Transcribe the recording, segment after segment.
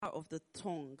of the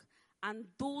tongue, and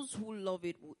those who love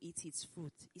it will eat its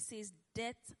fruit. It says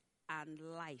death and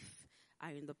life are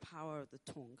in the power of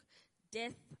the tongue.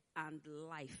 Death and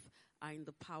life are in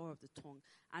the power of the tongue.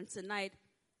 And tonight,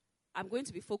 I'm going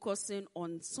to be focusing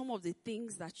on some of the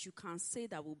things that you can say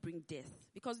that will bring death.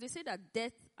 Because they say that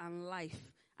death and life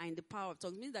are in the power of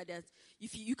tongue. It means that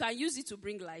if you can use it to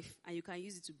bring life and you can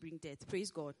use it to bring death. Praise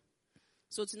God.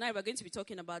 So tonight we're going to be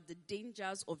talking about the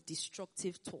dangers of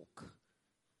destructive talk.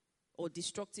 Or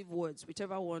destructive words,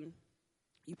 whichever one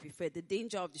you prefer. The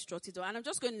danger of destructive talk. And I'm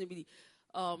just going to be,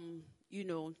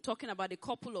 talking about a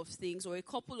couple of things or a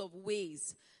couple of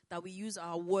ways that we use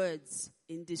our words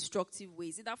in destructive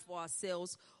ways, either for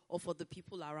ourselves or for the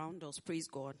people around us. Praise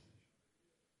God.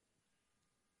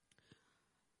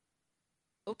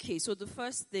 Okay, so the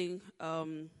first thing,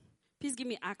 please give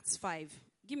me Acts 5.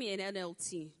 Give me an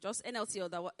NLT. Just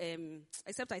NLT,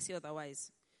 except I say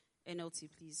otherwise. NLT,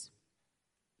 please.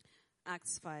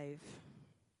 Acts 5.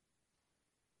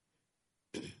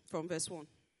 From verse 1.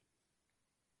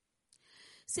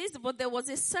 Says, but there was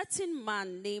a certain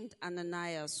man named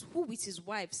Ananias who with his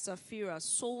wife Sapphira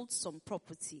sold some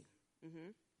property.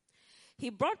 He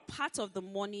brought part of the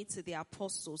money to the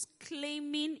apostles,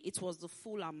 claiming it was the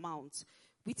full amount.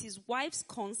 With his wife's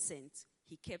consent,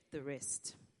 he kept the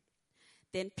rest.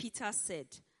 Then Peter said,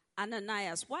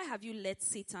 Ananias, why have you let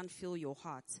Satan fill your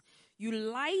heart? You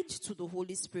lied to the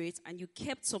Holy Spirit and you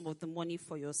kept some of the money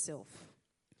for yourself.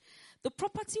 The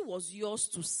property was yours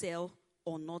to sell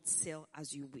or not sell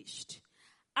as you wished.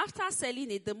 After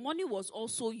selling it, the money was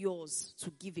also yours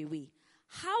to give away.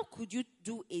 How could you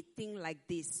do a thing like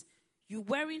this? You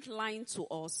weren't lying to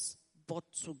us, but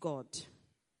to God.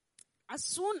 As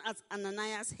soon as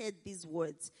Ananias heard these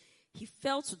words, he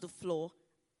fell to the floor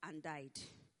and died.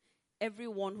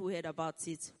 Everyone who heard about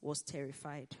it was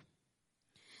terrified.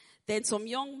 Then some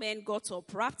young men got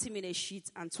up, wrapped him in a sheet,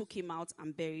 and took him out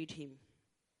and buried him.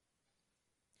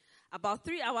 About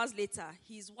 3 hours later,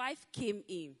 his wife came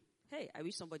in. Hey, I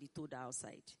wish somebody told her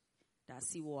outside. That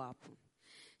see what happened.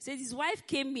 Says his wife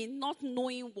came in not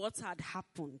knowing what had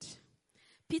happened.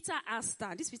 Peter asked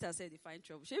her, this Peter said, if I in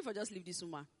trouble, if I just leave this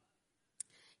woman.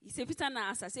 He said, Peter now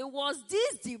asked her, said, was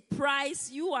this the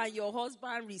price you and your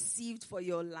husband received for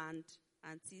your land?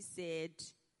 And he said,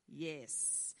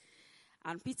 yes.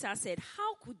 And Peter said,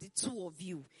 how could the two of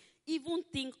you even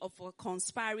think of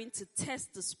conspiring to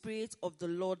test the Spirit of the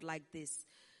Lord like this?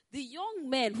 The young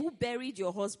men who buried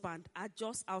your husband are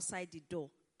just outside the door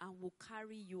and will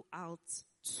carry you out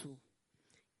too.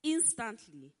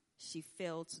 Instantly, she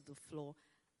fell to the floor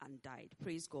and died.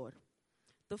 Praise God.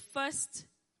 The first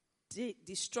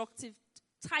destructive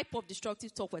type of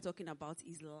destructive talk we're talking about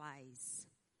is lies.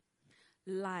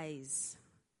 Lies.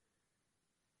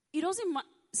 It doesn't matter.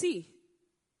 See,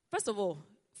 first of all,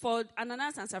 for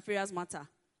Ananias and Sapphira's matter,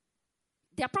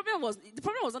 the problem was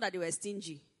not that they were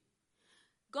stingy.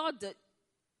 God, that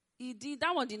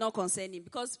one did not concern him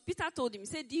because Peter told him, he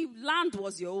said, the land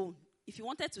was your own. If you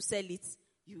wanted to sell it,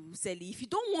 you sell it. If you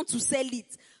don't want to sell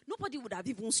it, nobody would have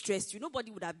even stressed you.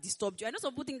 Nobody would have disturbed you. I know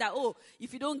some people think that,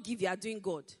 if you don't give, you are doing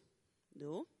God.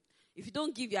 No. If you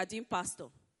don't give, you are doing pastor.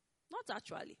 Not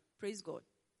actually. Praise God.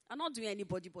 I'm not doing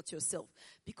anybody but yourself.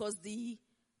 Because the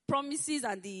promises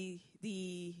and the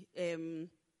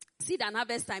seed and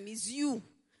harvest time is you.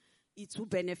 It will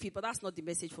benefit, but that's not the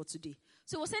message for today.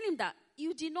 So I was telling him that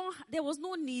there was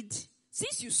no need,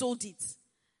 since you sold it,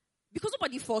 because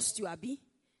nobody forced you, Abi,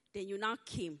 then you now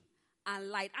came and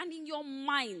lied. And in your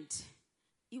mind,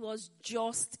 it was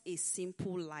just a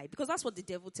simple lie. Because that's what the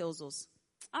devil tells us.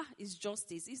 It's just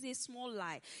this. It's a small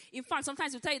lie. In fact,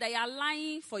 sometimes he'll tell you that you are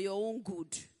lying for your own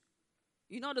good.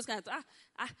 You know those kinds of,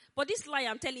 but this lie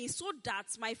I'm telling you so that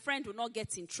my friend will not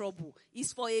get in trouble.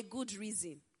 It's for a good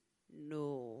reason.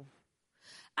 No.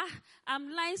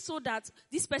 I'm lying so that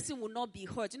this person will not be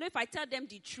hurt. If I tell them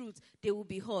the truth, they will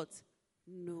be hurt.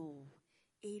 No.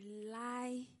 A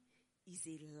lie is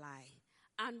a lie.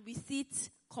 And with it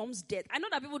comes death. I know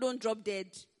that people don't drop dead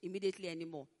immediately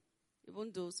anymore.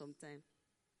 Even though sometimes.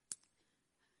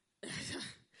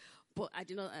 But I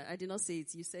did not say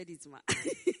it. You said it, man.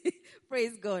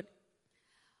 Praise God.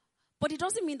 But it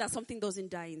doesn't mean that something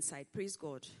doesn't die inside. Praise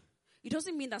God. It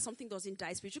doesn't mean that something doesn't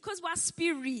die spiritually. Because we're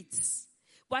spirits.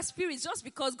 We're spirits. Just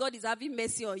because God is having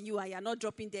mercy on you and you're not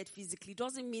dropping dead physically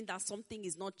doesn't mean that something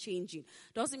is not changing.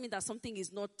 Doesn't mean that something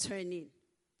is not turning.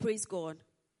 Praise God.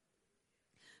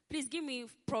 Please give me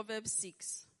Proverbs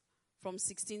 6 from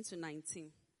 16 to 19.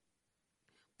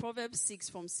 Proverbs 6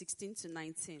 from 16 to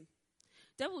 19.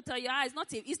 They will tell you,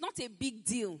 it's not a big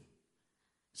deal.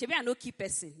 Shebi I no keep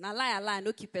person. Na lie, I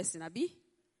no keep person, abi?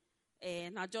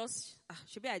 I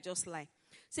just lie.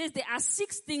 says there are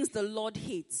 6 things the Lord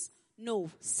hates.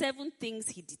 No, 7 things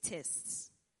he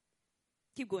detests.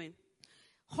 Keep going.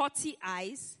 Haughty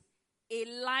eyes, a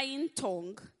lying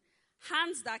tongue,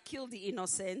 hands that kill the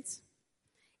innocent,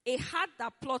 a heart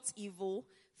that plots evil,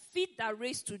 feet that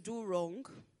race to do wrong.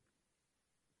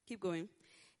 Keep going.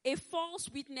 A false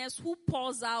witness who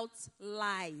pours out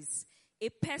lies. A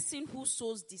person who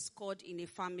sows discord in a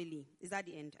family. Is that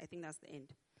the end? I think that's the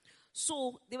end.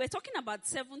 So, they were talking about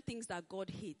 7 things that God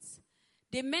hates.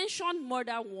 They mentioned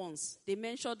murder once. They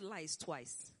mentioned lies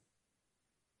twice.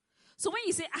 So, when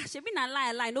you say, she been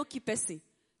a lie, no key person.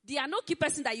 They are no key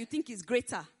person that you think is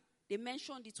greater. They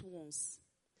mentioned it once.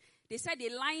 They said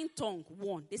a lying tongue,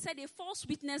 1. They said a false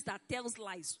witness that tells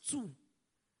lies, 2.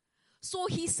 So,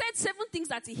 he said 7 things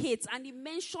that he hates, and he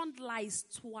mentioned lies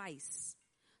twice.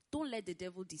 Don't let the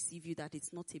devil deceive you that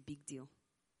it's not a big deal.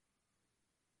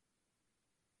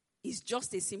 It's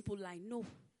just a simple lie. No.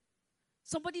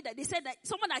 They said that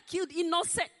someone that killed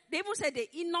innocent, they even said the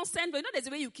innocent, but you know there's a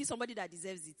way you kill somebody that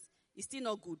deserves it. It's still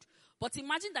not good. But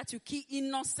imagine that you kill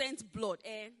innocent blood.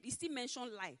 He still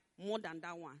mentioned lie more than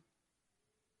that one.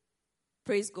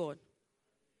 Praise God.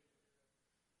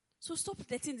 So stop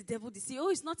letting the devil deceive. Oh,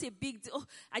 it's not a big deal.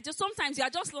 Sometimes you are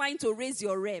just lying to raise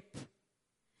your rep.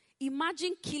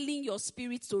 Imagine killing your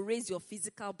spirit to raise your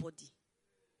physical body.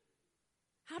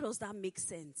 How does that make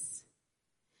sense?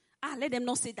 Let them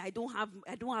not say that I don't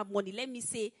have money. Let me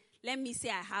say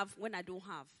I have when I don't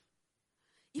have.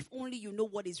 If only you know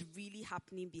what is really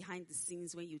happening behind the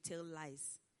scenes when you tell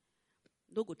lies.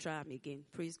 Don't go try them again.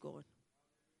 Praise God.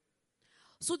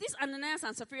 So this Ananias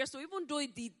and Sapphira, so even though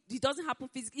it doesn't happen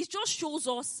physically, it just shows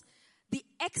us the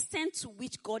extent to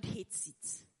which God hates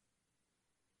it.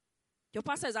 Your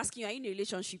pastor is asking you, are you in a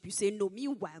relationship? You say no.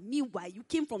 Meanwhile, you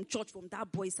came from church from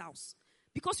that boy's house.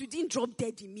 Because you didn't drop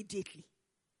dead immediately.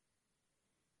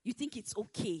 You think it's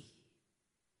okay.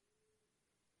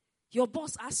 Your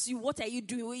boss asks you, what are you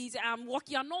doing? He says, I'm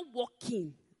working. You're not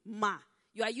working, ma.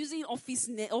 You are using office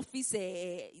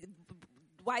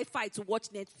Wi-Fi to watch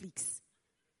Netflix.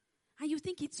 And you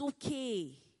think it's okay.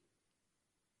 He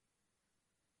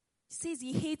says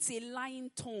he hates a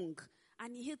lying tongue.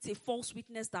 And he hates a false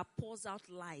witness that pours out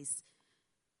lies.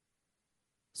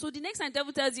 So the next time the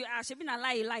devil tells you, she been a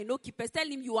lie, no keepers, tell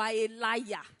him you are a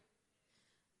liar.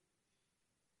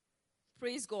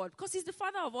 Praise God. Because he's the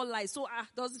father of all lies. So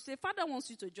does the father wants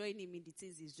you to join him in the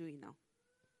things he's doing now?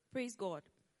 Praise God.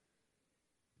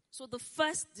 So the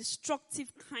first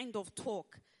destructive kind of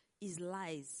talk is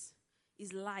lies.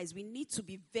 We need to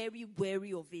be very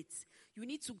wary of it. You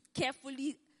need to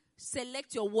carefully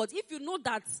select your words. If you know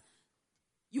that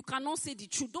you cannot say the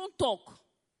truth, don't talk.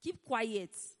 Keep quiet.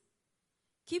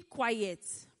 Keep quiet.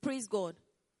 Praise God.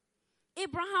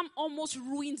 Abraham almost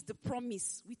ruined the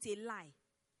promise with a lie.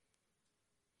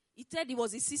 He said it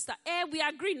was his sister. We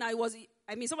agree now.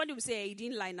 Somebody will say he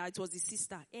didn't lie now. It was his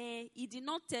sister. He did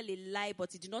not tell a lie,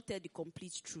 but he did not tell the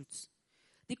complete truth.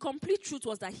 The complete truth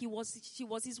was that she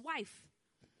was his wife.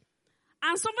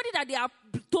 And somebody that they are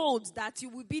told that you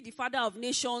will be the father of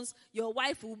nations, your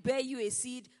wife will bear you a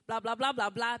seed, blah, blah, blah, blah,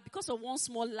 blah. Because of one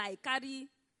small lie,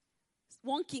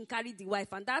 one king carried the wife.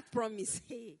 And that promise,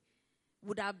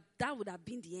 that would have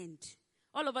been the end.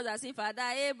 All of us are saying, Father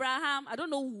Abraham, I don't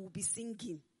know who will be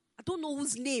singing. I don't know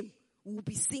whose name will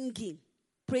be singing.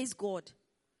 Praise God.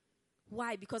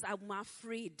 Why? Because I'm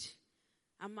afraid.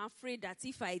 I'm afraid that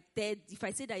if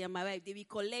I say that you're my wife, they will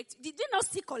collect. Did they not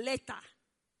still collect her?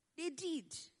 They did.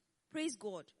 Praise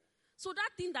God. So that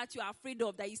thing that you are afraid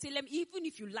of, that you say, even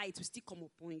if you lie, it will still come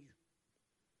upon you.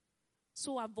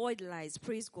 So avoid lies.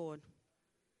 Praise God.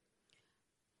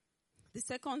 The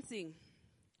second thing,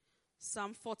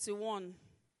 Psalm 41,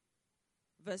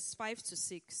 verse 5 to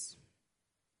 6.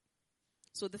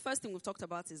 So the first thing we've talked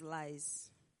about is lies.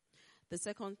 The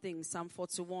second thing, Psalm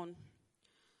 41,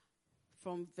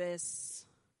 from verse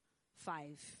 5.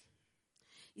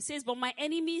 It says, but my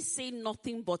enemies say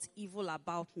nothing but evil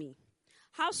about me.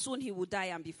 How soon he will die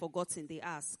and be forgotten, they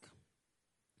ask.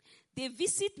 They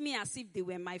visit me as if they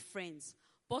were my friends.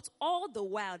 But all the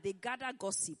while, they gather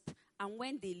gossip. And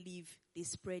when they leave, they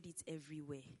spread it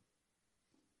everywhere.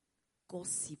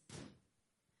 Gossip.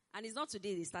 And it's not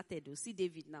today they started. Though. See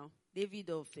David now. David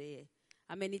of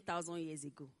how many thousand years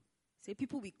ago. Say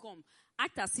people will come,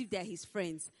 act as if they're his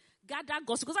friends. Gather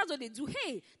gossip. Because that's what they do.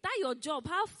 Hey, that your job.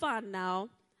 How far now?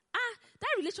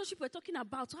 That relationship we're talking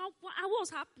about. What's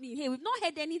happening? Hey, we've not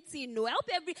heard anything. No, I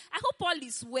hope all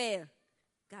is well.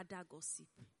 Gather gossip.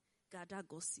 Gather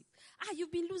gossip.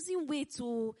 You've been losing weight.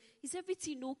 Oh, is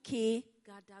everything okay?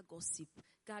 Gather gossip.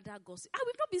 Gather gossip.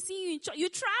 We've not been seeing you in church. You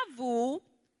travel.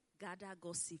 Gather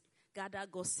gossip. Gather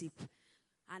gossip.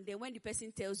 And then when the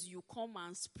person tells you, come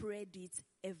and spread it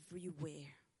everywhere.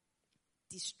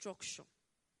 Destruction.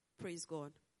 Praise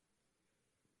God.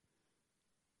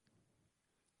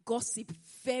 Gossip,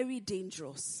 very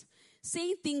dangerous.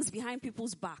 Saying things behind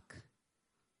people's back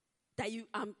that you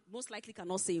most likely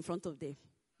cannot say in front of them.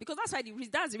 Because that's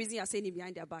the reason you're saying it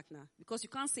behind their back now. Because you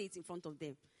can't say it in front of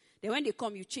them. Then when they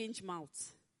come, you change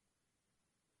mouths.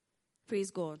 Praise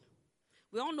God.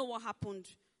 We all know what happened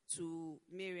to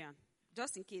Miriam.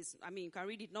 Just in case, you can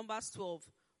read it. Numbers 12,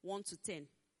 1 to 10.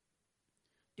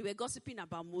 They were gossiping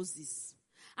about Moses.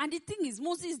 And the thing is,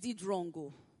 Moses did wrong.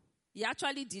 He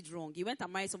actually did wrong. He went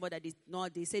and married somebody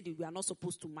that they said we are not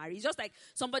supposed to marry. It's just like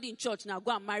somebody in church now,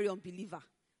 go and marry unbeliever.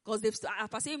 Because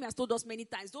Pastor Amy has told us many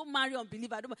times, don't marry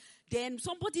unbeliever. Then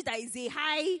somebody that is a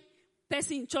high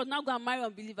person in church now go and marry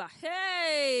unbeliever.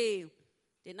 Hey!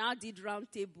 They now did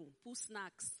round table, put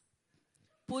snacks,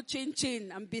 put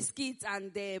chin and biscuits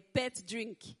and pet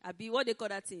drink. What they call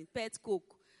that thing? Pet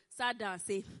coke. Sat down and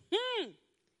say,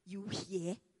 you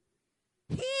hear?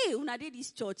 Hey, when I did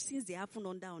this church, since they happen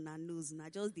under on our nose, and I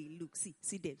just they look, see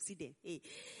them. Hey,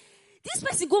 this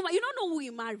person go, you don't know who he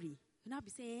marry. You now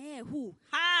be saying, hey, who?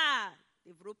 Ha!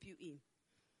 They've roped you in.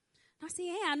 I say,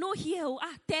 hey, I know here.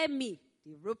 Tell me.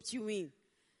 They roped you in.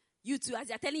 You too, as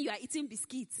they're telling you are eating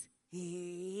biscuits.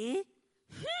 Why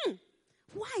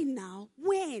now?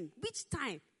 When? Which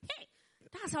time? Hey,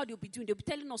 that's how they'll be doing. They'll be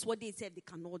telling us what they said they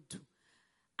cannot do.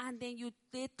 And then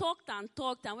they talked, and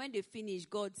when they finished,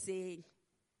 God said,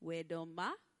 we're done,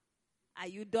 ma? Are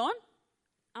you done?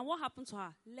 And what happened to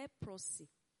her? Leprosy.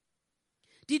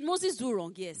 Did Moses do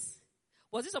wrong? Yes.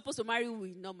 Was he supposed to marry who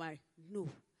he not marry? No.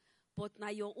 But now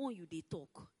your own, they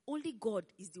talk. Only God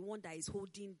is the one that is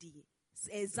holding the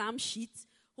exam sheet,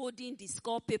 holding the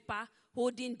score paper,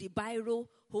 holding the biro,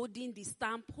 holding the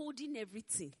stamp, holding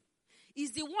everything.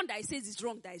 He's the one that says it's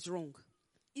wrong, that is wrong.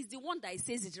 He's the one that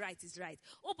says it's right, is right.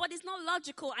 Oh, but it's not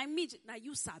logical. Now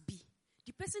you sabi.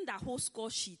 The person that holds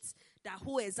score sheets, that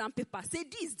holds exam paper, say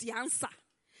this is the answer.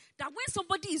 That when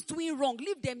somebody is doing wrong,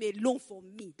 leave them alone for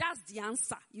me. That's the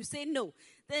answer. You say no.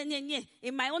 Then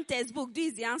in my own textbook,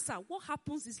 this is the answer. What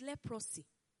happens is leprosy.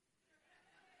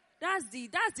 That's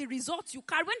the result you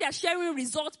carry when they're sharing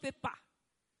result paper.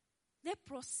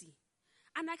 Leprosy.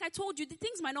 And like I told you, the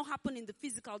things might not happen in the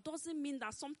physical. Doesn't mean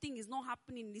that something is not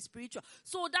happening in the spiritual.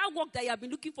 So that work that you have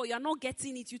been looking for, you are not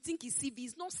getting it. You think it's CV.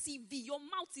 It's not CV. Your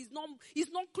mouth is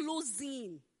not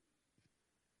closing.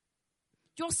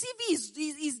 Your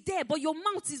CV is there, but your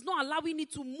mouth is not allowing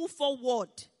it to move forward.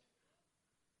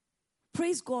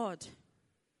 Praise God.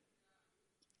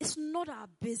 It's not our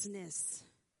business.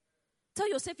 Tell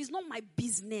yourself, it's not my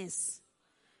business.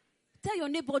 Tell your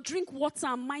neighbor, drink water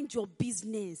and mind your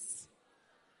business.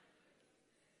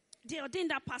 They ordained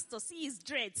that pastor. See his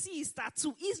dread. See his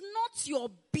tattoo. It's not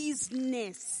your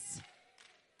business.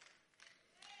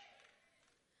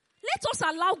 Let us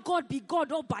allow God be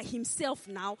God all by himself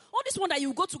now. All this one that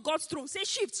you go to God's throne, say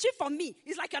shift for me.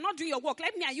 It's like you're not doing your work.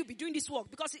 Let me and you be doing this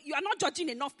work because you are not judging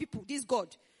enough people. This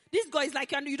God is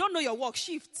like you don't know your work.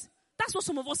 Shift. That's what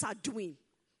some of us are doing.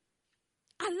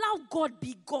 Allow God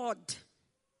be God.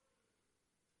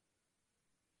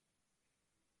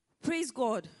 Praise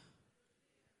God.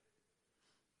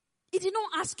 He did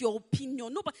not ask your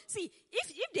opinion. Nobody. See,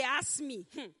 if they ask me,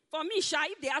 for me, Sha,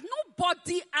 if they have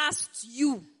nobody asked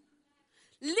you.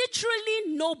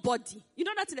 Literally nobody. You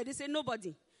know that thing that they say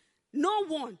nobody. No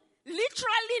one.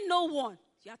 Literally no one.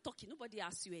 You are talking. Nobody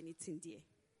asks you anything there.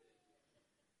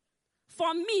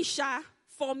 For me, Sha,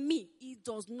 it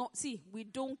does not. See, we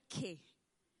don't care.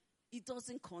 It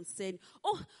doesn't concern.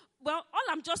 Oh, well, all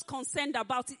I'm just concerned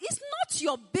about it. It's not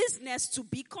your business to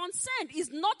be concerned.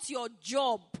 It's not your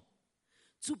job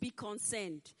to be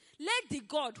concerned. Let the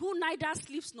God who neither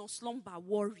sleeps nor slumber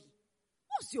worry.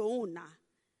 What's your own now?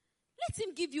 Let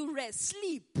him give you rest.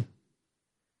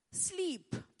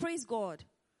 Sleep. Praise God.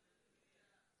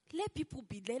 Let people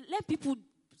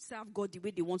serve God the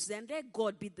way they want to. And let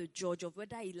God be the judge of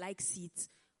whether he likes it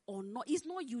or not. It's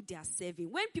not you they are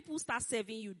serving. When people start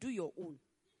serving you, do your own.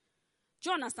 Do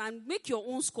you understand? Make your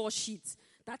own score sheet.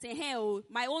 That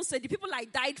my own said the people I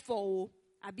died for.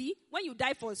 Abi, when you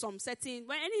die for some setting,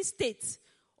 when any state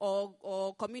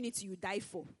or community you die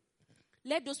for,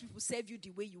 let those people serve you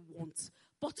the way you want.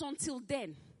 But until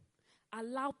then,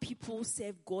 allow people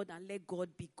serve God and let God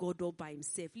be God all by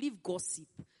himself. Leave gossip.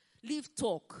 Leave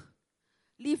talk.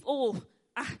 Leave,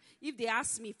 if they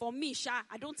ask me, for me, Sha,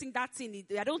 I don't think that thing,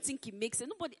 I don't think it makes sense.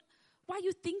 Nobody, why are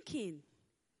you thinking?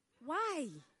 Why?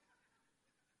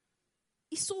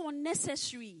 It's so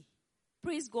unnecessary.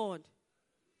 Praise God.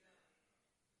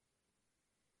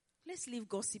 Let's leave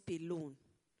gossip alone.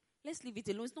 Let's leave it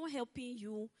alone. It's not helping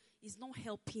you. It's not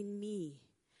helping me.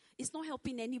 It's not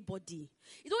helping anybody.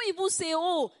 You don't even say,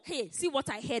 oh, hey, see what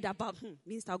I heard about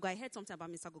Minister Go. I heard something about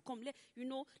Minister Go. Come,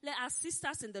 let our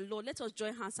sisters in the Lord, let us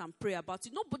join hands and pray about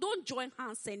it. No, but don't join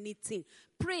hands anything.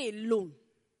 Pray alone.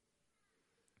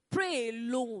 Pray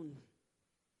alone.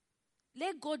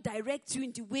 Let God direct you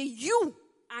in the way you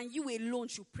and you alone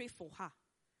should pray for her.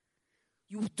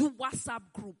 You do WhatsApp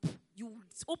group. You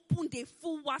open the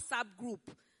full WhatsApp group.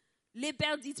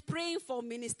 Labeled it praying for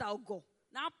Minister Ogo.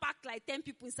 Now pack like 10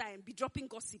 people inside and be dropping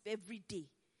gossip every day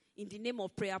in the name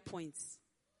of prayer points.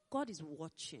 God is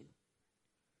watching.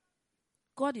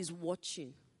 God is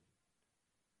watching.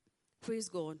 Praise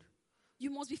God. You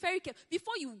must be very careful.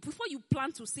 Before you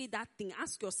plan to say that thing,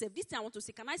 ask yourself, this thing I want to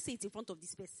say, can I say it in front of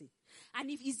this person? And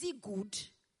is it good?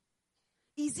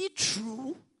 Is it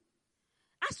true?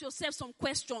 Ask yourself some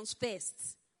questions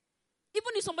first.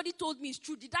 Even if somebody told me it's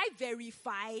true, did I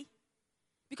verify?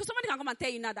 Because somebody can come and tell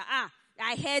you now that,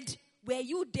 I heard, were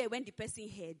you there when the person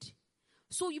heard?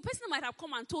 So your person might have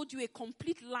come and told you a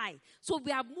complete lie. So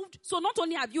we have moved. So not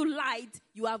only have you lied,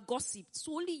 you have gossiped.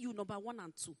 So only you, number 1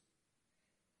 and 2.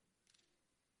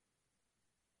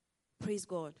 Praise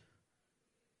God.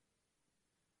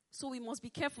 So we must be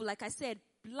careful. Like I said,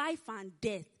 life and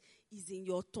death is in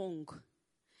your tongue.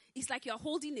 It's like you're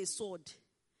holding a sword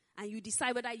and you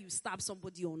decide whether you stab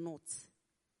somebody or not.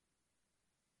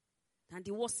 And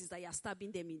the worst is that you're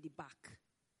stabbing them in the back.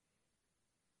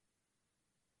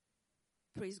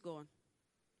 Praise God.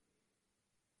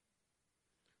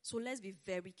 So let's be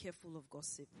very careful of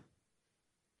gossip.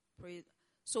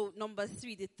 So number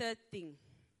 3, the third thing,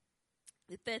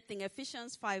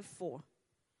 Ephesians 5:4.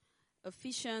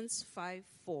 Ephesians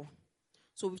 5:4.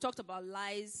 So we've talked about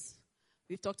lies,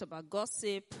 we've talked about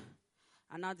gossip,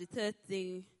 and now the third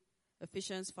thing,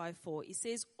 Ephesians 5:4. It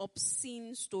says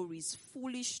obscene stories,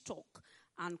 foolish talk,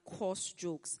 and coarse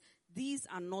jokes. These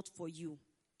are not for you.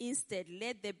 Instead,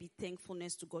 let there be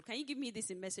thankfulness to God. Can you give me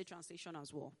this in Message translation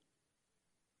as well?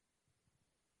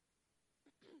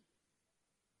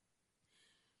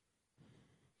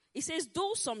 It says,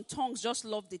 though some tongues just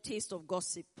love the taste of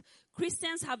gossip,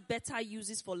 Christians have better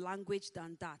uses for language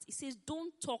than that. It says,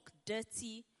 don't talk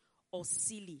dirty or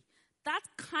silly. That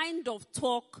kind of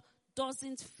talk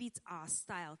doesn't fit our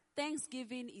style.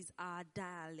 Thanksgiving is our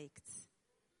dialect.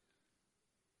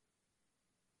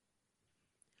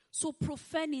 So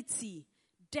profanity,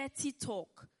 dirty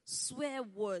talk, swear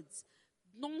words,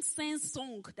 nonsense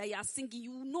song that you are singing,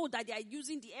 you know that they are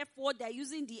using the F word, they are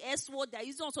using the S word, they are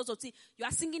using all sorts of things. You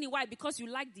are singing it. Why? Because you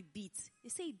like the beat. They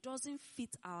say it doesn't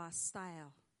fit our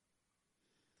style.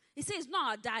 They say it's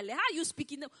not our dialect. How are you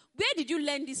speaking? Where did you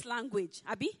learn this language,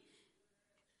 Abi?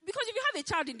 Because if you have a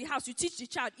child in the house, you teach the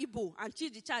child Igbo and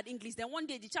teach the child English. Then one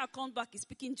day the child comes back, is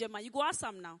speaking German. You go ask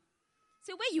them now.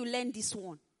 Say, where you learn this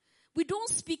one? We don't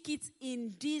speak it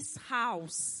in this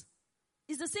house.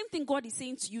 It's the same thing God is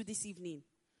saying to you this evening.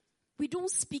 We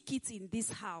don't speak it in this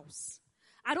house.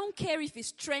 I don't care if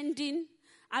it's trending.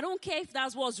 I don't care if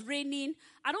that's what's raining.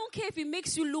 I don't care if it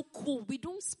makes you look cool. We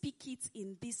don't speak it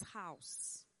in this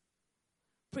house.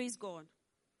 Praise God.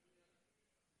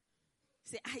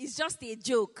 Say, it's just a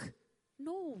joke.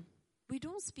 No, we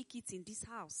don't speak it in this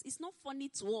house. It's not funny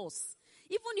to us.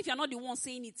 Even if you're not the one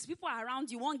saying it, people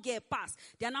around you won't get past.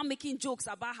 They are now making jokes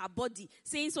about her body,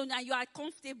 saying so now you are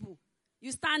comfortable.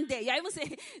 You stand there. You even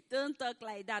say, don't talk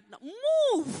like that. No,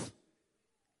 move.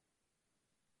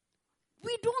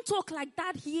 We don't talk like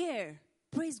that here.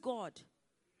 Praise God.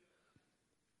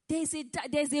 There's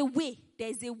a way.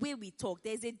 There's a way we talk.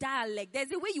 There's a dialect.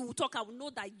 There's a way you will talk. I will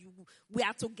know that we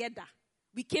are together.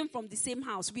 We came from the same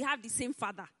house. We have the same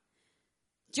father.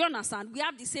 Do you understand? We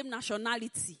have the same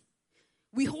nationality.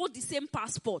 We hold the same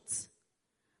passport.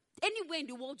 Anywhere in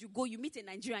the world you go, you meet a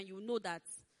Nigerian, you know that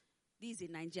this is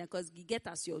a Nigerian because you get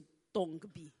as your tongue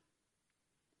be.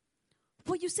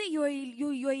 But you say you're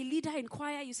a leader in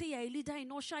choir, you say you're a leader in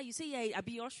usher, you say you're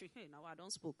a usher. Hey, now I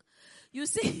don't spoke. You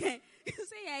say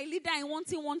you're a leader in one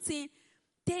thing.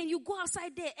 Then you go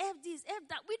outside there, F this, F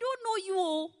that. We don't know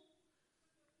you.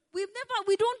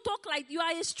 We don't talk like you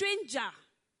are a stranger.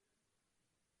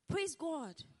 Praise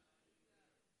God.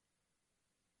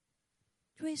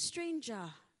 You're a stranger.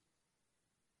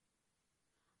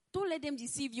 Don't let them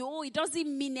deceive you. Oh, it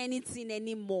doesn't mean anything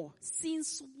anymore.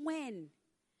 Since when?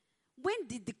 When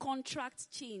did the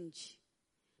contract change?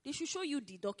 They should show you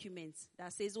the document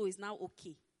that says, oh, it's now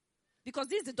okay. Because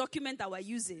this is the document that we're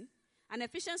using. And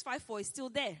Ephesians 5:4 is still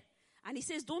there. And it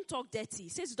says, don't talk dirty.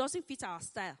 It says it doesn't fit our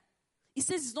style. It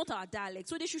says it's not our dialect.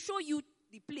 So they should show you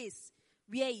the place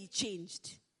where it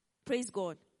changed. Praise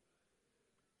God.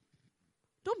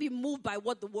 Don't be moved by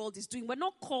what the world is doing. We're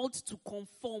not called to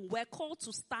conform. We're called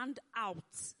to stand out.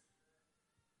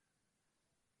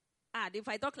 If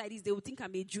I talk like this, they will think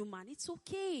I'm a Jew man. It's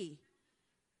okay.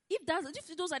 If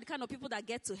those are the kind of people that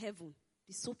get to heaven,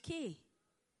 it's okay.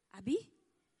 Abi?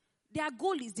 Their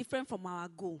goal is different from our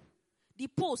goal. The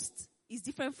post is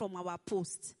different from our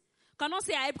post. Cannot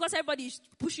say, because everybody is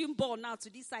pushing ball now to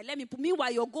this side, let me put,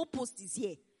 meanwhile your goal post is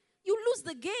here. You lose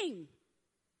the game.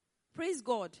 Praise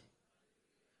God.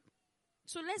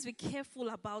 So let's be careful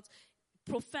about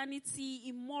profanity,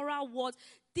 immoral words,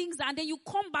 things, and then you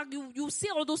come back, you say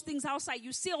all those things outside,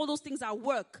 you say all those things at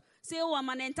work. Say, oh, I'm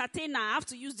an entertainer, I have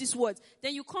to use these words.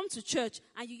 Then you come to church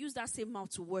and you use that same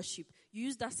mouth to worship. You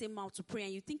use that same mouth to pray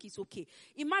and you think it's okay.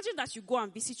 Imagine that you go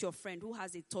and visit your friend who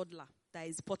has a toddler that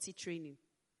is potty training.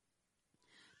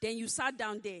 Then you sat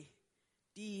down there.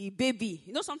 The baby,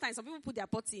 sometimes some people put their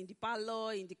potty in the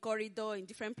parlor, in the corridor, in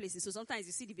different places. So sometimes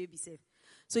you see the baby safe.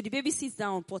 So the baby sits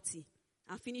down on potty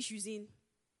and finish using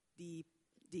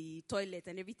the toilet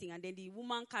and everything. And then the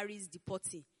woman carries the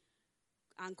potty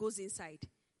and goes inside.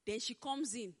 Then she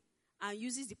comes in and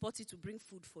uses the potty to bring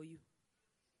food for you.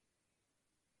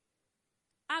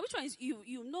 Which one is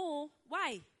you know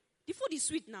why? The food is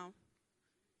sweet now.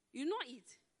 You know it.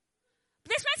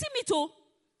 But expensive meat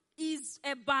is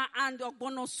eba and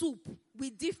ogbono soup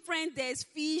with different, there's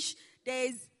fish,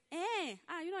 there's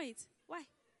you know it. Why?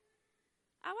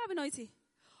 Why we not eating?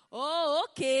 Oh,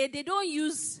 okay. They don't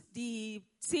use the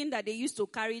thing that they used to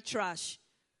carry trash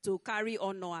to carry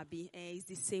honor, Abi. It's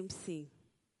the same thing.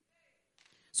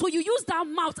 So you use that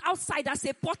mouth outside as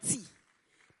a potty.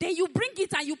 Then you bring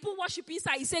it and you put worship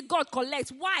inside. You say, God,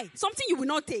 collect. Why? Something you will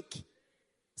not take.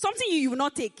 Something you will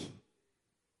not take.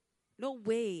 No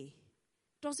way.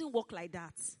 Doesn't work like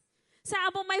that. Say,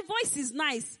 but my voice is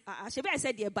nice. Shebi, I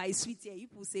said, yeah, but it's sweet here. You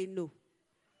people say no.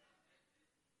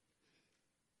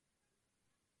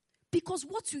 Because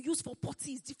what you use for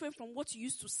potty is different from what you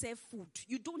use to serve food.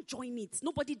 You don't join it.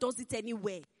 Nobody does it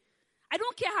anywhere. I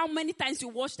don't care how many times you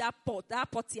wash that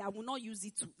potty, I will not use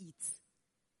it to eat.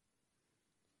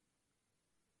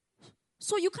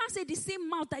 So you can't say the same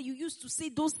mouth that you used to say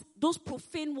those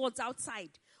profane words outside.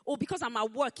 Oh, because I'm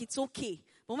at work, it's okay.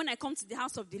 But when I come to the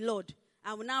house of the Lord,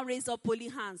 I will now raise up holy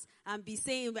hands and be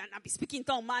saying, and I'll be speaking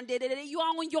tongue, man, you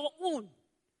are on your own.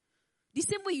 The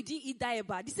same way you didn't eat that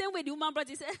eba. The same way the woman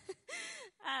brother said,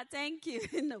 thank you.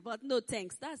 No, but no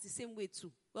thanks. That's the same way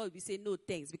too. Well, we say no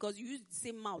thanks because you use the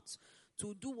same mouth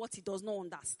to do what he does not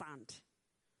understand.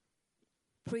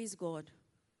 Praise God.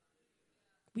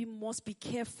 We must be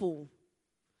careful.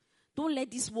 Don't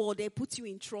let this world put you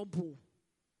in trouble.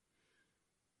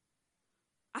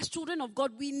 As children of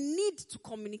God, we need to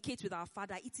communicate with our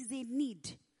Father. It is a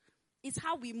need. It's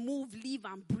how we move, live,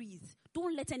 and breathe.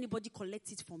 Don't let anybody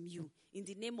collect it from you in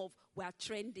the name of we are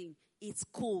trending. It's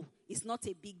cool. It's not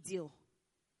a big deal.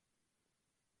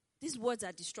 These words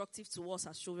are destructive to us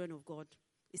as children of God.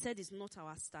 He said it's not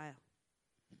our style.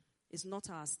 It's not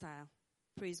our style.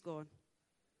 Praise God.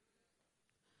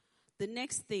 The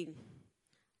next thing,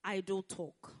 idle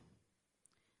talk.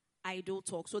 Idle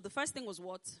talk. So the first thing was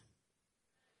what?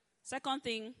 Second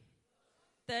thing.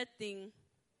 Third thing.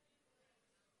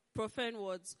 Profane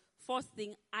words. Fourth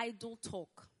thing, idle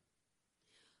talk.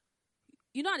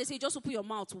 You know how they say, just open your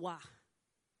mouth,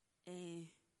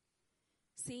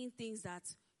 saying things that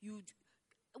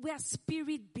we are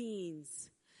spirit beings.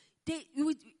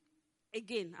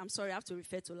 Again, I'm sorry, I have to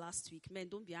refer to last week. Men,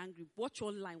 don't be angry. Watch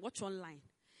online.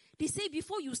 They say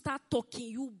before you start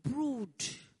talking, you brood.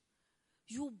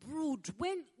 You brood.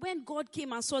 When God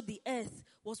came and saw the earth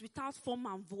was without form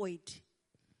and void.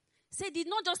 Say, did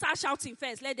not just start shouting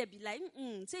first. Let them be like,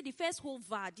 Say the first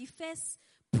hover, the first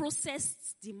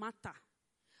processed the matter.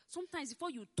 Sometimes before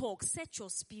you talk, set your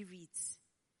spirit.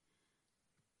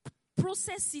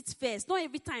 Process it first. Not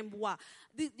every time.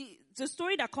 The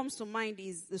story that comes to mind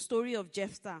is the story of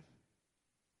Jephthah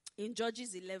in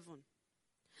Judges 11.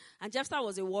 And Jephthah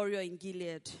was a warrior in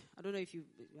Gilead. I don't know if you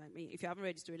haven't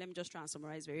read the story, let me just try and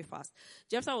summarize very fast.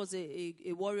 Jephthah was a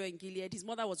warrior in Gilead. His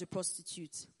mother was a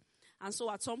prostitute. And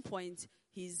so at some point,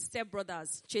 his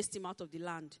stepbrothers chased him out of the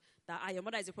land. That, your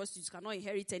mother is a prostitute, you cannot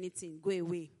inherit anything, go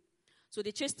away. So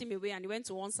they chased him away and he went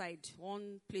to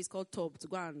one place called Tob to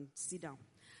go and sit down.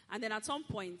 And then at some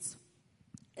point,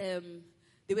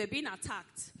 they were being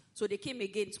attacked. So they came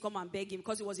again to come and beg him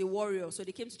because he was a warrior. So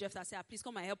they came to Jephthah and said, please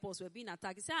come and help us. We're being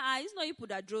attacked. He said, it's not you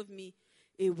that drove me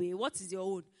away. What is your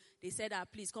own? They said,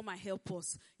 please come and help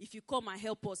us. If you come and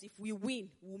help us, if we win,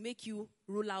 we'll make you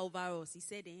ruler over us. He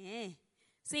said,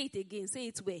 say it again. Say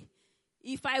it where?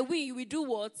 If I win, you will do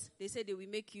what? They said they will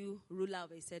make you ruler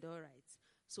over. He said, all right.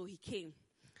 So he came.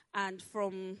 And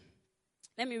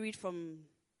let me read from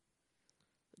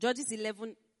Judges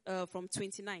 11 from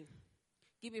 29.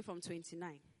 Give me from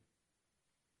 29.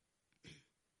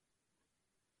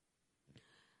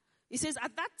 It says,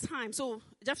 at that time, so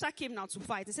Jephthah came now to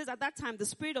fight. It says, at that time, the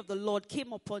Spirit of the Lord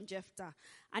came upon Jephthah,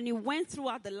 and he went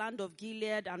throughout the land of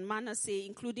Gilead and Manasseh,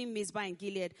 including Mizpah and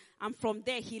Gilead. And from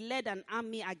there, he led an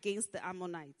army against the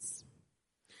Ammonites.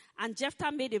 And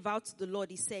Jephthah made a vow to the Lord.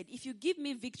 He said, if you give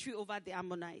me victory over the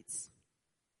Ammonites,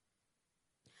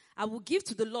 I will give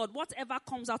to the Lord whatever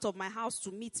comes out of my house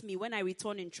to meet me when I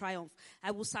return in triumph.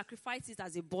 I will sacrifice it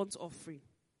as a burnt offering.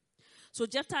 So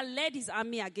Jephthah led his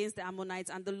army against the Ammonites,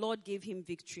 and the Lord gave him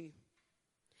victory.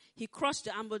 He crushed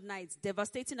the Ammonites,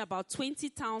 devastating about 20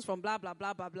 towns from blah, blah,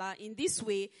 blah, blah, blah. In this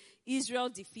way, Israel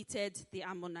defeated the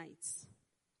Ammonites.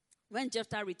 When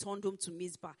Jephthah returned home to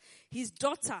Mizpah, his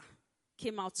daughter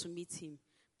came out to meet him,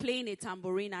 playing a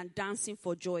tambourine and dancing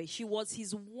for joy. She was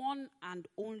his one and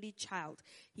only child.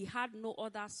 He had no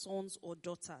other sons or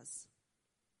daughters.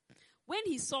 When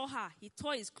he saw her, he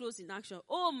tore his clothes in action.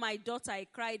 Oh, my daughter, he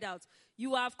cried out,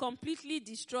 you have completely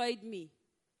destroyed me.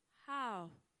 How?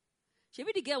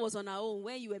 Maybe the girl was on her own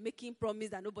when you were making promise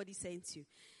that nobody sent you.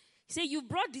 He said, you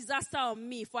brought disaster on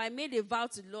me, for I made a vow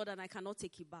to the Lord and I cannot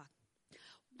take it back.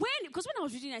 Because when I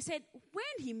was reading, I said,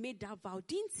 when he made that vow,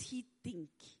 didn't he think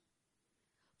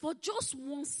for just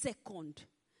 1 second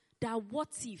that what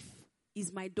if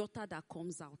is my daughter that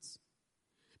comes out?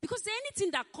 Because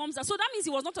anything that comes out, so that means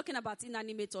he was not talking about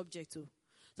inanimate object too.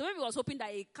 So maybe he was hoping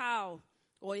that a cow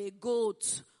or a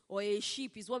goat or a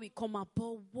sheep is what we come up.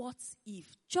 But what if?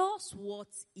 Just what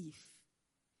if?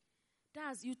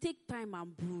 That's, you take time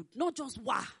and brood, not just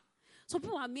wah. Some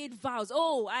people have made vows.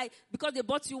 Oh, because they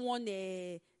bought you one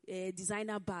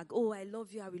designer bag. Oh, I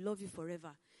love you. I will love you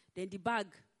forever. Then the bag,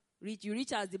 you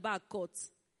reach as the bag cut.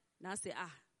 Now say,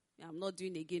 I'm not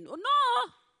doing it again. Oh,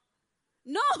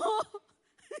 no.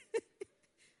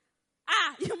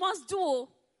 You must do.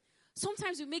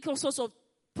 Sometimes we make all sorts of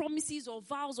promises or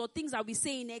vows or things that we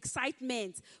say in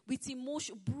excitement with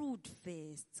emotion. Brood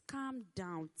first. Calm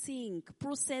down. Think.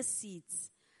 Process it.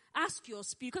 Ask your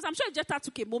spirit. Because I'm sure Jephthah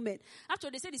took a moment. After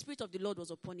they said the Spirit of the Lord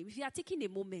was upon him. If he had taken a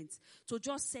moment to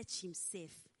just search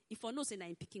himself, if for no saying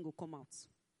that picking will come out.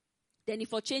 Then if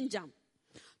for change him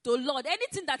to Lord,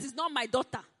 anything that is not my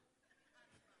daughter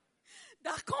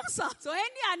that comes out, or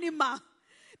any animal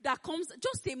that comes,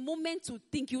 just a moment to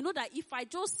think. You know that if I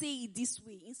just say it this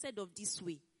way instead of this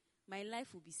way, my life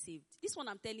will be saved. This one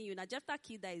I'm telling you now, Jephthah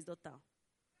killed his daughter.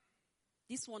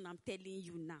 This one I'm telling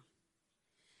you now.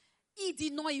 He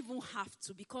did not even have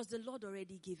to, because the Lord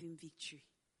already gave him victory.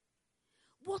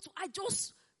 What I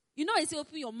just, I say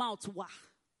open your mouth, why?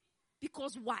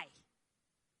 Because why?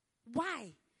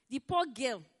 Why? The poor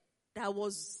girl that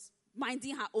was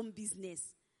minding her own business.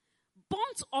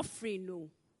 Burnt offering, no.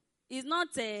 It's not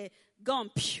a gun.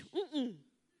 He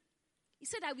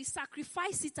said, I will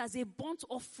sacrifice it as a burnt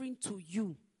offering to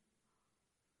you.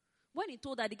 When he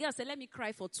told her, the girl said, let me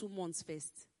cry for 2 months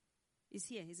first. It's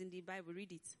here. It's in the Bible.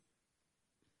 Read it.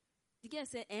 The girl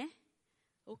said,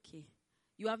 okay.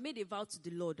 You have made a vow to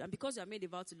the Lord. And because you have made a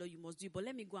vow to the Lord, you must do it. But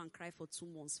let me go and cry for 2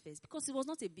 months first. Because it was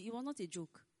not a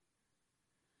joke.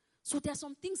 So there are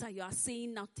some things that you are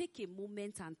saying now. Take a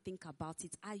moment and think about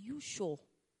it. Are you sure?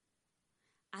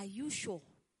 Are you sure?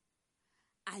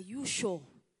 Are you sure?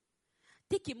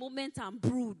 Take a moment and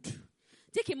brood.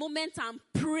 Take a moment and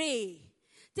pray.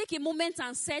 Take a moment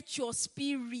and set your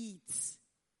spirit.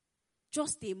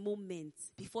 Just a moment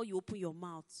before you open your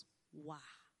mouth. Wow.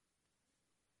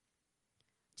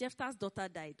 Jephthah's daughter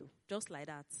died, just like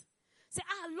that. Say,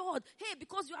 Lord, hey,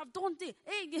 because you have done this.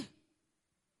 Hey.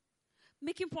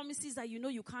 Making promises that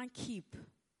you can't keep.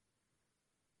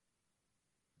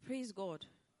 Praise God.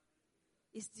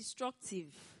 It's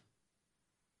destructive.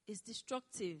 It's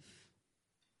destructive.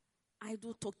 I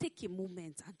do talk. Take a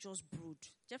moment and just brood.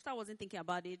 Jephthah wasn't thinking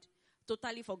about it.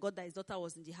 Totally forgot that his daughter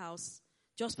was in the house.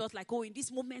 Just felt like, in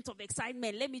this moment of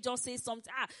excitement, let me just say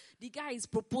something. The guy is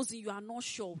proposing, you are not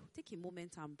sure. Take a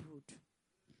moment and brood.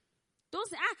 Don't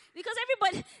say, because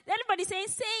everybody saying,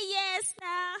 say yes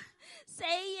now.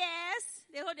 Say yes.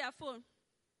 They hold their phone.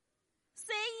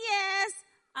 Say yes.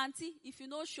 Auntie, if you're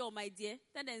not sure, my dear,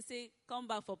 then say, come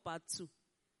back for part 2.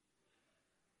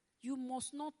 You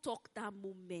must not talk that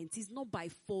moment. It's not by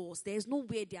force. There's no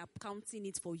way they are counting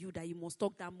it for you that you must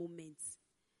talk that moment.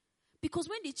 Because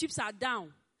when the chips are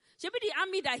down, maybe the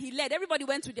army that he led, everybody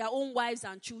went to their own wives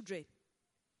and children.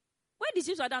 When the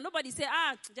chips are down, nobody said,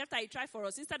 Jephthah, you try for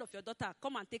us. Instead of your daughter,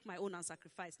 come and take my own and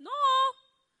sacrifice. No.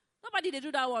 Nobody, they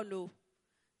do that one, no.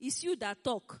 It's you that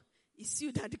talk. It's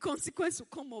you that the consequence will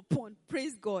come upon.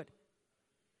 Praise God.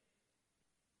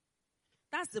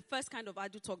 That's the first kind of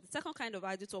idle talk. The second kind of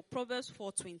idle talk, Proverbs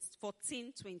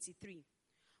 14:23.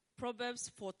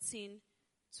 Proverbs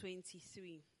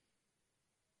 14:23.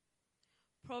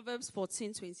 Proverbs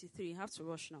 14:23. I have to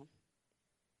rush now.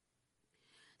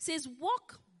 It says,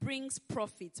 work brings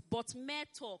profit, but mere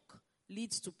talk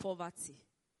leads to poverty.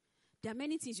 There are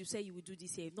many things you say you will do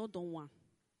this year. You've not done one.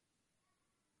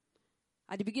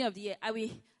 At the beginning of the year,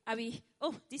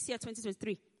 this year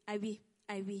 2023, I will.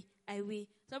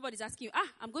 So everybody's asking you,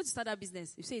 I'm going to start that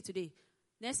business. You say it today.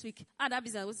 Next week, that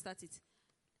business, I will start it.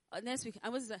 Next week, I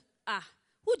will start.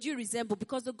 Who do you resemble?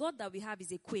 Because the God that we have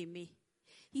is a kweme.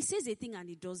 He says a thing and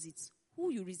he does it.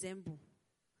 Who you resemble?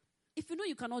 If you know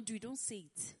you cannot do it, don't say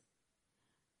it.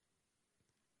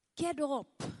 Get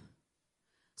up.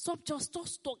 Stop.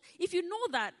 If you know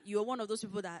that you're one of those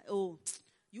people that,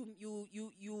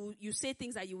 you say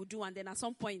things that you will do and then at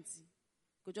some point,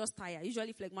 you just tire.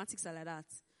 Usually phlegmatics are like that.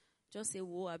 Just say,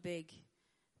 whoa, I beg.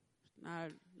 Now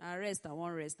rest, I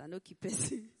won't rest. I no keep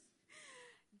it.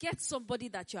 Get somebody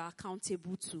that you're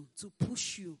accountable to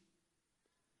push you.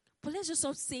 But let's just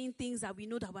stop saying things that we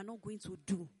know that we're not going to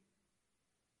do.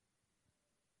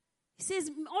 He says,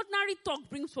 ordinary talk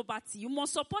brings poverty. You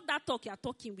must support that talk you're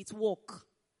talking with work.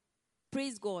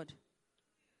 Praise God.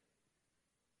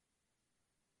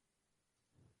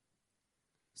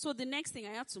 So the next thing,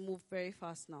 I have to move very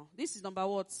fast now. This is number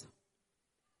what?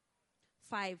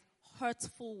 5.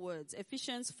 Hurtful words.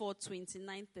 Ephesians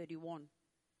 4:29-31.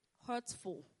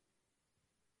 Hurtful.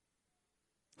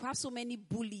 We have so many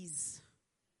bullies.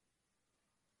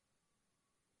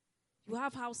 You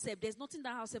have house help. There's nothing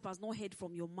that house help has not heard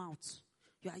from your mouth.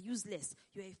 You are useless.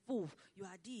 You are a fool. You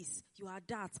are this. You are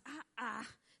that.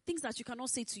 Things that you cannot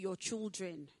say to your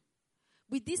children.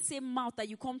 With this same mouth that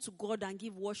you come to God and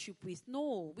give worship with.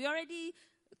 No, we already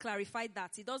clarified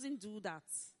that. He doesn't do that.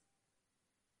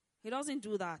 He doesn't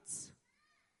do that.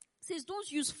 He says,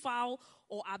 don't use foul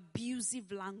or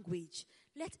abusive language.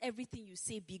 Let everything you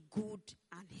say be good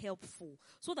and helpful,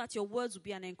 so that your words will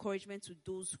be an encouragement to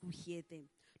those who hear them.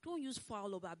 Don't use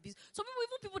foul or abuse. Some people,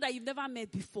 even people that you've never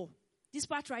met before, this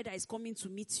part rider is coming to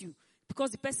meet you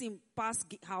because the person passed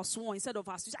house one instead of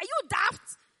house two. Are you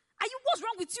daft? What's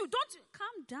wrong with you? Don't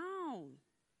calm down.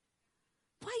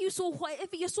 Why are you so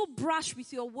you're so brash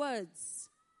with your words?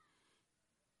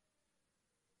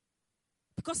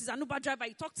 Because he's an Uber driver,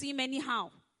 you talk to him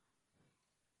anyhow.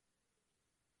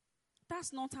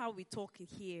 That's not how we talk in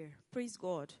here. Praise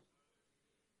God.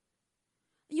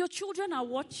 Your children are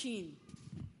watching.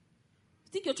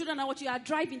 You think your children are watching? You are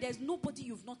driving. There's nobody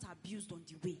you've not abused on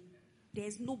the way.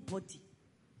 There's nobody.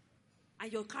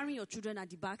 And you're carrying your children at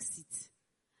the back seat.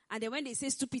 And then when they say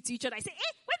stupid to each other, I say,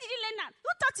 where did you learn that? Who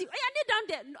taught you? Hey, kneel down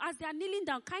there. As they are kneeling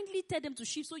down, kindly tell them to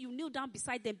shift so you kneel down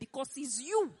beside them, because it's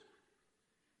you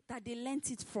that they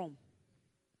learnt it from.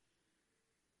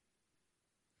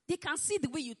 They can see the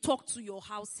way you talk to your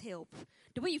house help.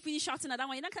 The way you finish shouting at that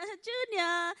one, you're not going to say,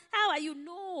 Junior, how are you?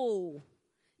 No.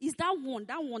 It's that one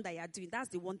that you're doing. That's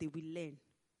the one they will learn.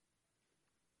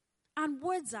 And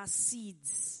words are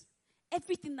seeds.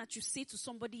 Everything that you say to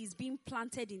somebody is being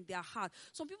planted in their heart.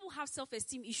 Some people have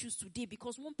self-esteem issues today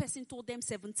because one person told them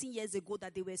 17 years ago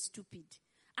that they were stupid.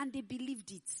 And they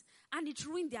believed it. And it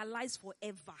ruined their lives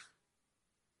forever.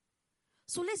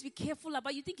 So let's be careful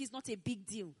about, you think it's not a big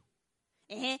deal.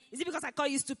 Is it because I call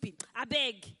you stupid? I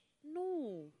beg.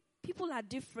 No. People are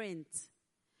different.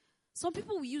 Some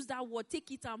people will use that word,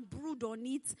 take it and brood on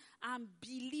it and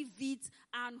believe it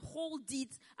and hold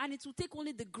it, and it will take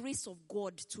only the grace of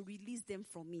God to release them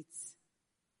from it.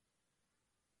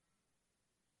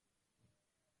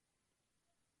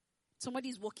 Somebody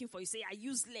is working for you, say, I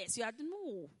use less.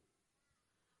 No.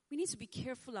 We need to be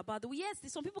careful about it. Yes,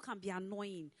 some people can be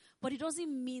annoying, but it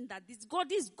doesn't mean that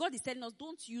God is telling us,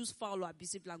 don't use foul or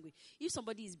abusive language. If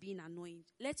somebody is being annoying,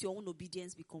 let your own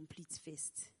obedience be complete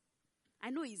first. I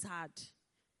know it's hard.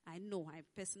 I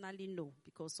personally know,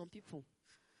 because some people.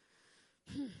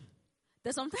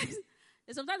 There's sometimes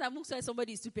I look at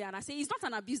somebody is stupid and I say, it's not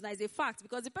an abuse, it's a fact,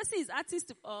 because the person is acting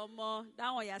stupid.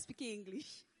 That one, you're speaking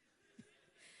English.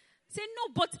 Say no,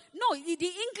 the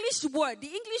English word, the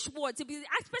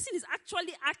person is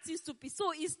actually acting stupid.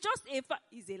 So it's just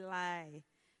it's a lie.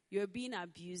 You're being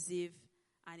abusive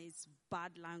and it's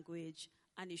bad language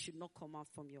and it should not come out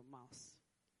from your mouth.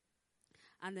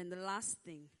 And then the last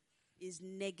thing is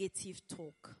negative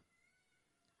talk.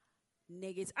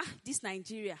 This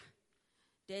Nigeria.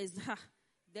 There's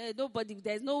nobody,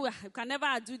 there's no way. I can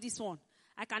never do this one.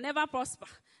 I can never prosper.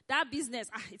 That business,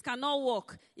 it cannot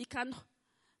work. It cannot.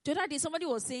 The other day, somebody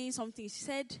was saying something. She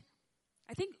said,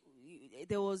 I think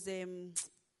there was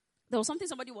something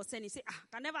somebody was saying. He said, I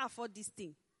can never afford this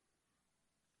thing.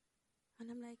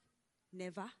 And I'm like,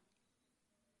 never?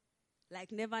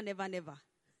 Like never, never, never.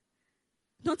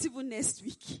 Not even next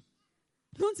week.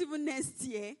 Not even next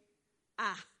year.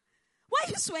 Why are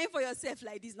you swearing for yourself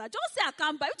like this now? Just say I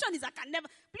can't buy. Which one is I can never?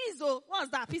 Please, what's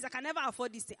that? Please, I can never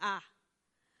afford this thing.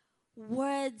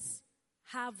 Words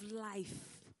have life.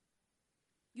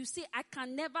 You say, I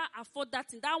can never afford that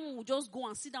thing. That one will just go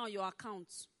and sit down on your account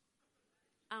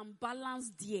and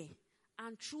balance there.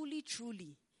 And truly,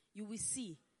 truly, you will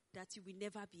see that you will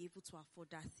never be able to afford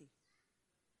that thing.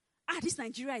 This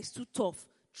Nigeria is too tough.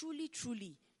 Truly,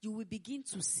 truly, you will begin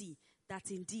to see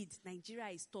that indeed Nigeria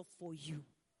is tough for you.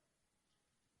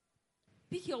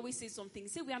 Vicky always says something. He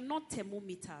says, we are not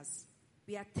thermometers.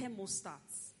 We are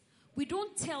thermostats. We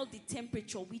don't tell the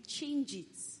temperature. We change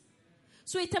it.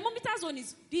 So a thermometer zone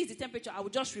is, this is the temperature. I will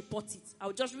just report it.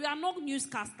 We are not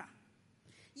newscaster.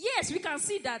 Yes, we can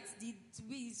see that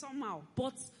we somehow.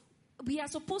 But we are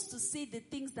supposed to say the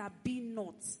things that be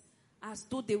not as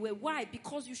though they were. Why?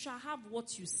 Because you shall have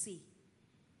what you say.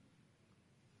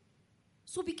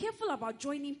 So be careful about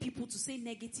joining people to say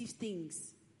negative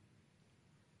things.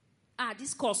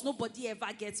 This course, nobody ever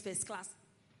gets first class.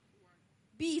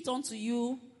 Be it unto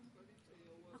you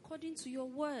according to your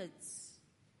words.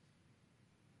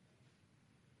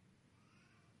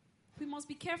 We must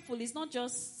be careful. It's not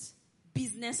just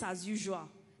business as usual.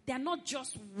 They are not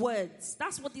just words.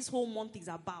 That's what this whole month is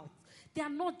about. They are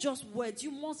not just words. You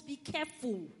must be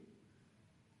careful.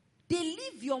 They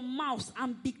leave your mouth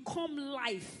and become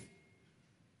life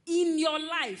in your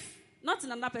life. Not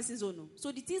in another person's own.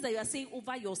 So the things that you are saying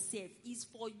over yourself is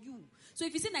for you. So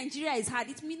if you say Nigeria is hard,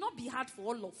 it may not be hard for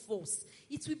all of us.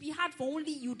 It will be hard for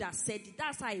only you that said it.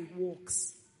 That's how it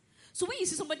works. So when you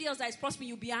see somebody else that is prospering,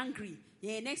 you'll be angry.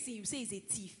 Next thing you say is a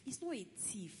thief. It's not a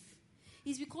thief.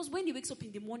 It's because when he wakes up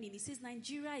in the morning, he says,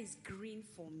 Nigeria is green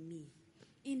for me.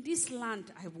 In this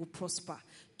land, I will prosper.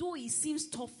 Though it seems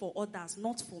tough for others,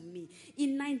 not for me.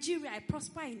 In Nigeria, I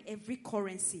prosper in every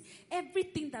currency.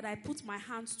 Everything that I put my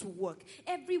hands to work.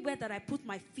 Everywhere that I put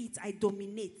my feet, I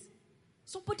dominate.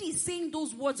 Somebody is saying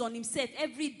those words on himself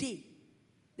every day.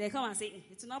 They come and say,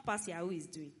 it's not past here, who is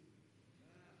doing?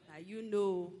 You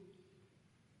know.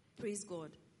 Praise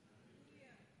God.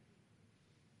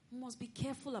 You must be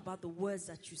careful about the words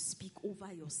that you speak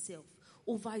over yourself,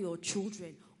 over your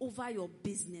children, over your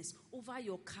business, over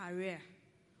your career,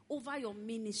 over your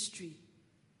ministry.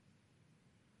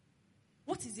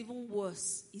 What is even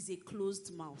worse is a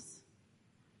closed mouth.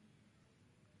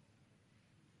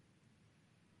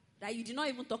 That you did not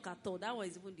even talk at all. That one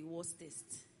is even the worst test.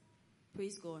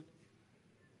 Praise God.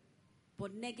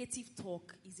 But negative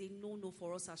talk is a no-no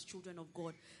for us as children of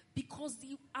God. Because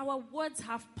our words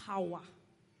have power.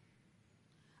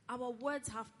 Our words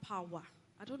have power.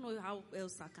 I don't know how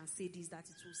else I can say this, that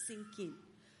it will sink in.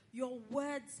 Your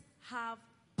words have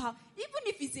power. Even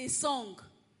if it's a song.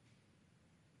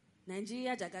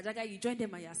 Nigeria, Jaga Jaga, you join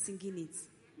them and you're singing it.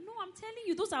 No, I'm telling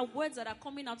you, those are words that are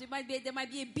coming out. There might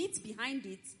be a beat behind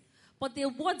it. But the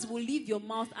words will leave your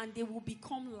mouth and they will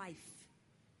become life.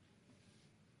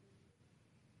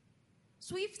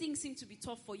 So if things seem to be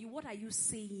tough for you, what are you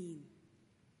saying?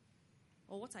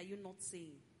 Or what are you not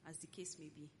saying, as the case may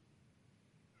be?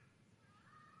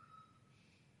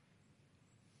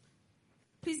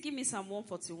 Please give me Psalm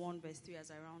 141 verse 3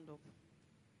 as I round up.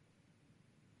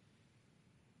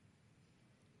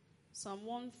 Psalm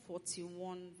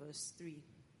 141 verse 3.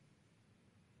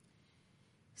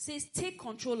 Says, take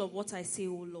control of what I say,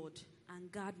 O Lord,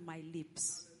 and guard my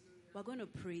lips. We're going to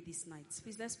pray this night.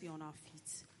 Please, let's be on our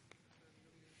feet.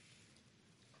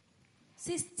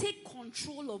 Says, take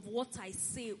control of what I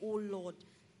say, O Lord.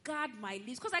 Guard my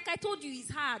lips. Because like I told you,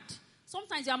 it's hard.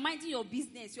 Sometimes you are minding your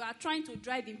business. You are trying to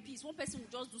drive in peace. One person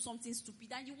will just do something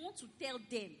stupid and you want to tell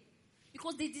them.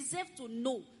 Because they deserve to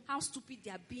know how stupid they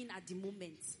are being at the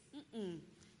moment.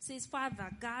 Says,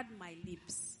 Father, guard my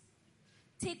lips.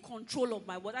 Take control of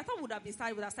my words. I thought we would have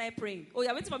started praying. Oh,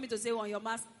 you're waiting for me to say on your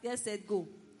mask. Yes, said go.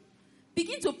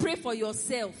 Begin to pray for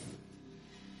yourself.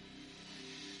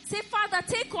 Say, Father,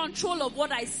 take control of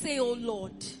what I say, oh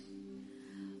Lord.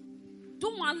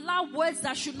 Don't allow words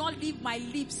that should not leave my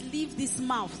lips leave this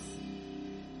mouth.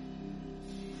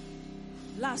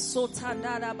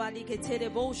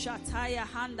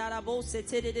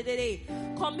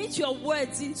 Commit your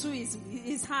words into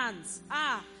his hands.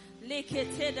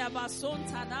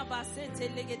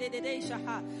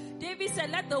 David said,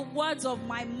 let the words of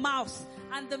my mouth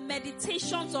and the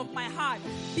meditations of my heart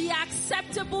be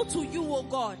acceptable to you, O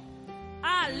God.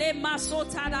 That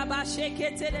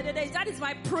is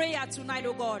my prayer tonight,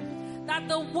 O God. That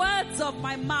the words of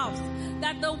my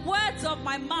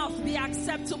mouth be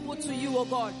acceptable to you, O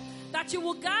God. That you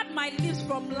will guard my lips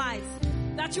from lies.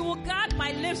 That you will guard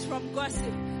my lips from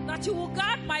gossip. That you will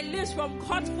guard my lips from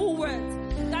hurtful words.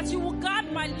 That you will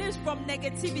guard my lips from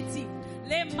negativity.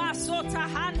 That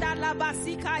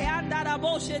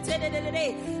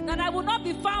I will not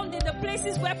be found in the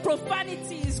places where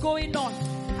profanity is going on.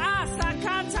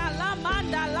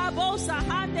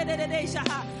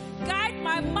 Guide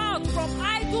my mouth from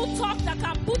idle talk that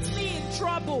can put me in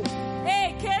trouble.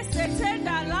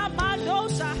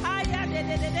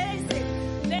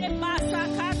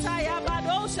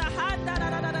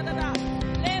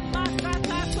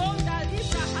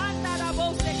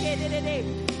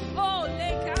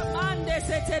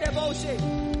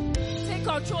 Take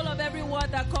control of every word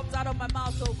that comes out of my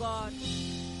mouth, oh God.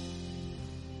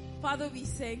 Father, we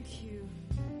thank you.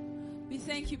 We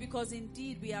thank you because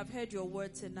indeed we have heard your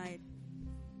word tonight.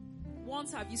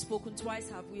 Once have you spoken, twice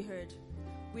have we heard.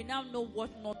 We now know what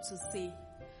not to say.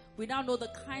 We now know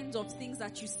the kinds of things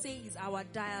that you say is our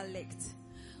dialect.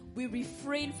 We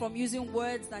refrain from using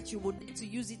words that you would need to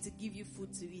use it to give you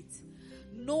food to eat.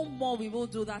 No more we will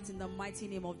do that in the mighty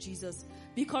name of Jesus.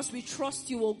 Because we trust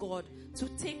you, oh God, to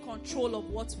take control of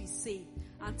what we say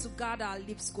and to guard our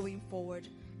lips going forward.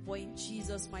 For in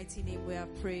Jesus' mighty name we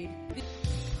have prayed.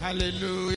 Hallelujah.